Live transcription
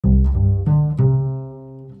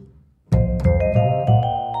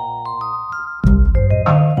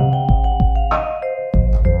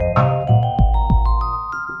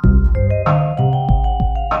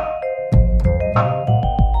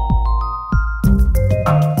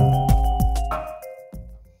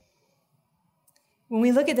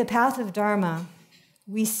we look at the path of Dharma,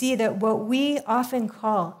 we see that what we often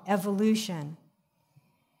call evolution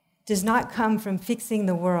does not come from fixing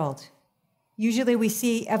the world. Usually we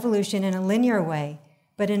see evolution in a linear way,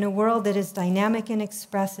 but in a world that is dynamic and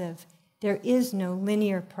expressive, there is no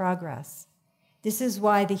linear progress. This is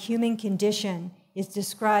why the human condition is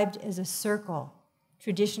described as a circle,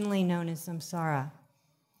 traditionally known as samsara.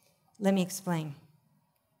 Let me explain.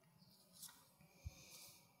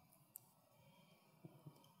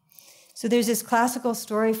 So there's this classical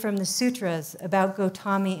story from the sutras about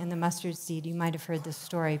Gautami and the mustard seed. You might have heard this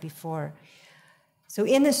story before. So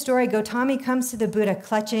in this story, Gautami comes to the Buddha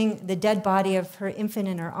clutching the dead body of her infant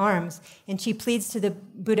in her arms, and she pleads to the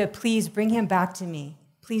Buddha, please bring him back to me.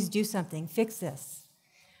 Please do something, fix this.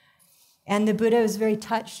 And the Buddha is very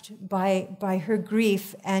touched by her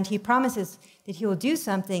grief, and he promises that he will do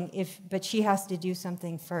something, but she has to do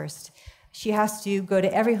something first. She has to go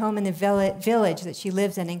to every home in the village that she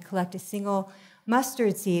lives in and collect a single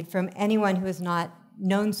mustard seed from anyone who has not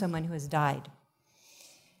known someone who has died.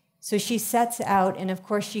 So she sets out, and of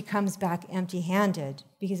course she comes back empty-handed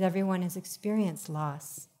because everyone has experienced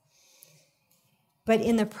loss. But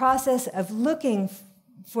in the process of looking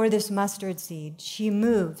for this mustard seed, she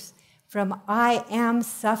moves from I am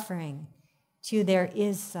suffering to there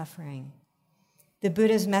is suffering. The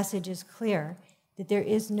Buddha's message is clear, that there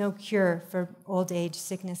is no cure for old age,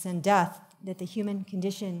 sickness, and death, that the human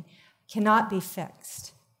condition cannot be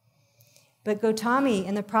fixed. But Gautami,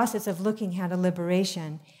 in the process of looking, had a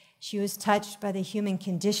liberation. She was touched by the human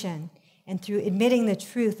condition, and through admitting the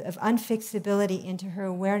truth of unfixability into her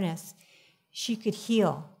awareness, she could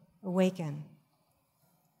heal, awaken.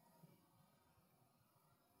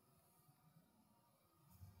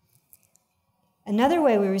 Another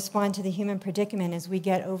way we respond to the human predicament is we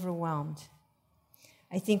get overwhelmed.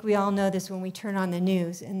 I think we all know this when we turn on the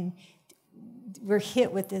news and we're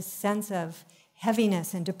hit with this sense of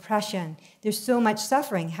heaviness and depression. There's so much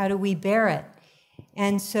suffering. How do we bear it?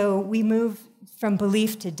 And so we move from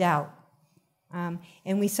belief to doubt.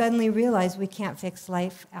 And we suddenly realize we can't fix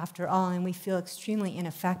life after all, and we feel extremely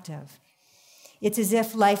ineffective. It's as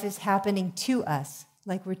if life is happening to us,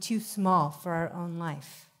 like we're too small for our own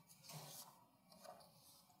life.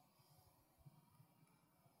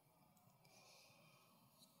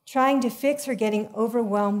 Trying to fix or getting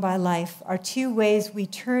overwhelmed by life are two ways we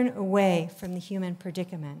turn away from the human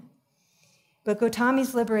predicament. But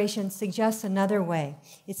Gautami's liberation suggests another way.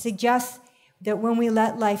 It suggests that when we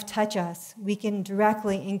let life touch us, we can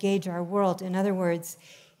directly engage our world. In other words,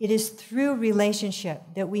 it is through relationship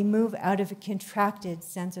that we move out of a contracted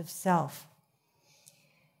sense of self.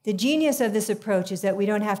 The genius of this approach is that we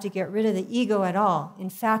don't have to get rid of the ego at all. In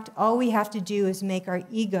fact, all we have to do is make our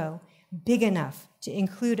ego big enough to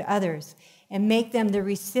include others and make them the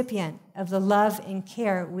recipient of the love and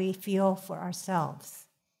care we feel for ourselves.